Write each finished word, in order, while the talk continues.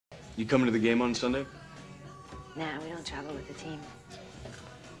You coming to the game on Sunday? Nah, we don't travel with the team.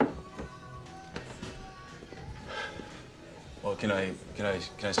 Well, can I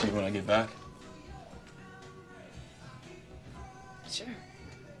see you when I get back? Sure.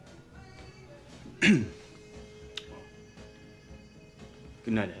 Good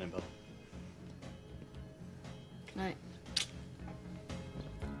night, Annabelle. Good night.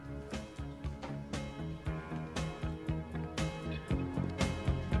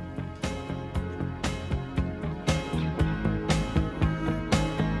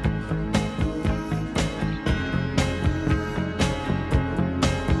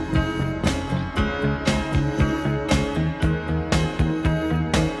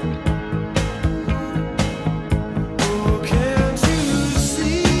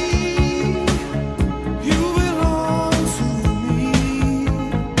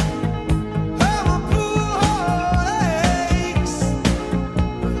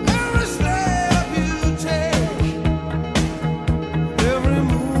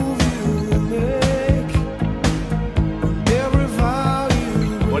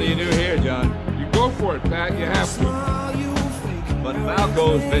 Pat, you have to. But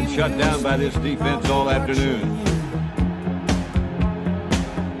Falco's been shut down by this defense all afternoon.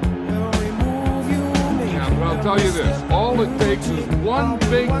 Yeah, but I'll tll you this. All it takes is one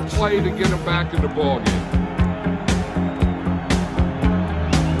big play to get them back in the ballgame.